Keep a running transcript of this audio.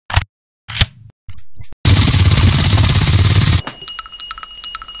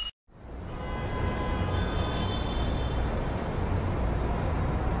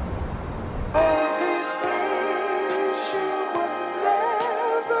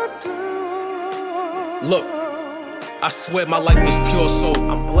Look, I swear my life is pure soul.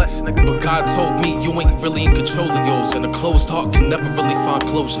 I'm blessed, nigga. But God told me you ain't really in control of yours, and a closed heart can never really find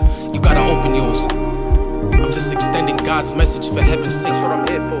closure. You gotta open yours. I'm just extending God's message for heaven's sake. That's what I'm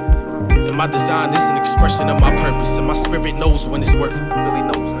here for. And my design is an expression of my purpose, and my spirit knows when it's worth it. Really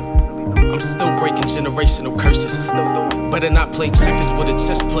knows, nigga. I'm still breaking generational curses. Still doing it. Better not play checkers with a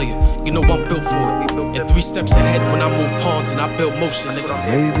chess player. You know I'm built for it. And 3 steps ahead when I move pawns and I build motion, nigga.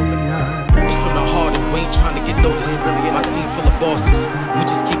 It's from the heart and we ain't trying to get noticed. My team full of bosses. We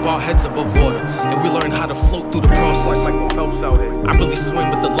just keep our heads above water, and we learn how to float through the process. Like Michael Phelps out here. I really swim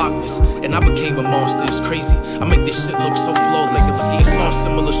with the Loch Ness, and I became a monster. It's crazy. I make this shit look so flawless. It's all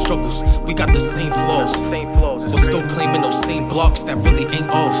similar struggles. We got the same flaws. Same flaws. We're still claiming those same blocks that really ain't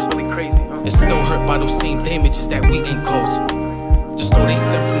ours. Really crazy, huh? And still hurt by those same damages that we ain't caused. Just know they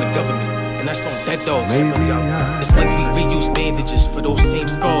stem from the government, and that's on dead dogs. It's like we reuse bandages for those same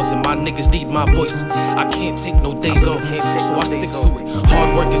scars, and my niggas need my voice. I can't take no days off, so I stick to it.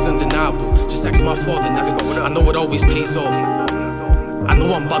 Hard work is undeniable. Just ask my father, nigga. I know it always pays off. I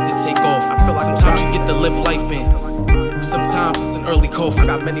know I'm about to take off. Sometimes you get to live life in. Sometimes it's an early coffin.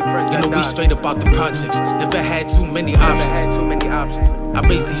 You know we straight about the projects. Never had too many options. I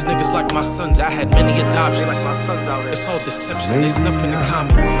raised these niggas like my sons. I had many adoptions. It's all deception. There's nothing in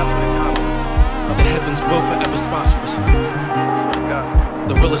common. The heavens will forever sponsor us.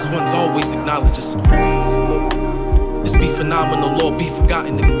 The realest ones always acknowledge us. It's be phenomenal or be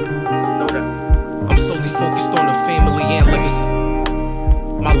forgotten, nigga. I'm solely focused on the family and legacy.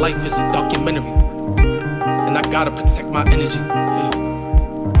 My life is a documentary, and I gotta protect my energy.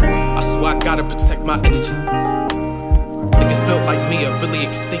 Yeah. I swear I gotta protect my energy. Niggas built like me are really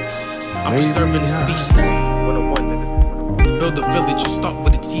extinct. I'm preserving the species. 101, nigga. To build a village, you start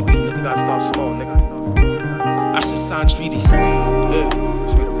with a teepee, You nigga. gotta start small, nigga. I should sign treaties. Yeah.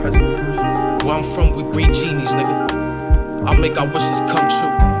 Just be the president. Where I'm from, we breed genies, nigga. I'll make our wishes come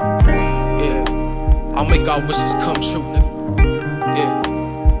true. Yeah. I'll make our wishes come true, nigga. Yeah.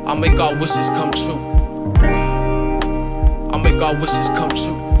 I'll make our wishes come true. I'll make our wishes come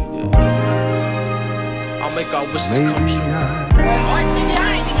true. Yeah. I'll make our wishes come true. Like, nigga,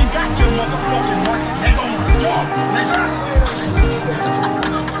 I ain't even got your motherfucking money, nigga. Dog, listen.